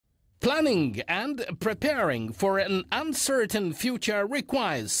Planning and preparing for an uncertain future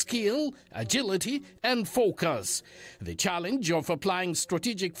requires skill, agility, and focus. The challenge of applying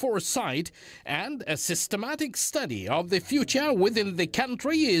strategic foresight and a systematic study of the future within the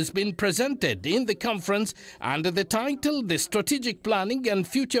country is being presented in the conference under the title The Strategic Planning and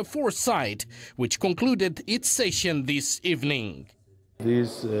Future Foresight, which concluded its session this evening.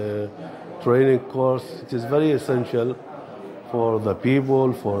 This training course, it is very essential for the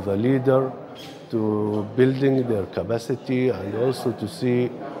people, for the leader, to building their capacity and also to see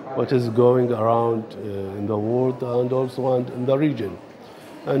what is going around in the world and also in the region.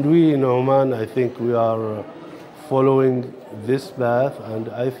 And we in Oman, I think we are following this path, and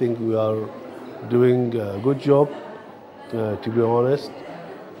I think we are doing a good job, to be honest,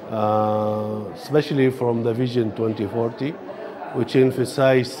 especially from the Vision 2040, which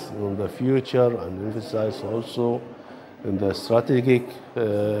emphasize on the future and emphasize also in the strategic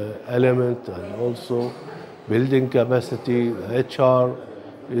element and also building capacity. HR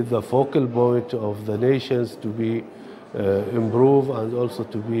is the focal point of the nations to be improved and also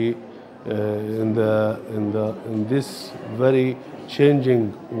to be in this very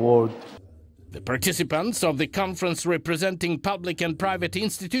changing world. The participants of the conference representing public and private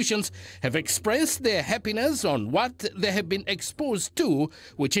institutions have expressed their happiness on what they have been exposed to,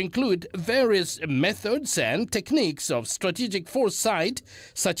 which include various methods and techniques of strategic foresight,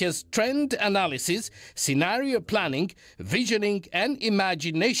 such as trend analysis, scenario planning, visioning, and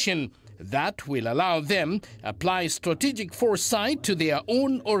imagination, that will allow them apply strategic foresight to their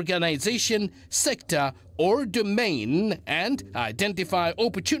own organization, sector, or domain and identify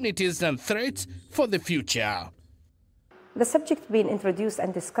opportunities and threats for the future. The subject being introduced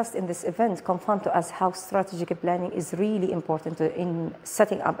and discussed in this event confirmed to us how strategic planning is really important in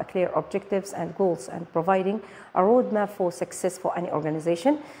setting up clear objectives and goals and providing a roadmap for success for any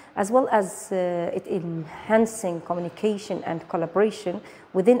organization, as well as it enhancing communication and collaboration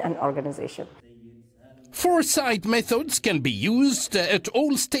within an organization. Foresight methods can be used at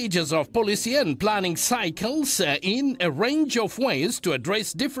all stages of policy and planning cycles in a range of ways to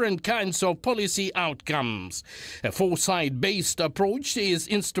address different kinds of policy outcomes. A foresight-based approach is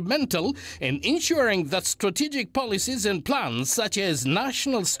instrumental in ensuring that strategic policies and plans such as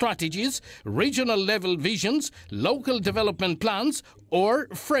national strategies, regional level visions, local development plans, or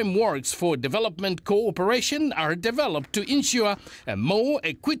frameworks for development cooperation are developed to ensure a more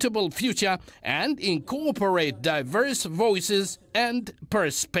equitable future and incorporate diverse voices and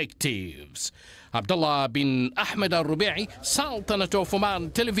perspectives. Abdullah bin Ahmed al-Rubi'i, Sultanate of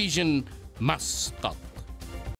Oman Television, Muscat.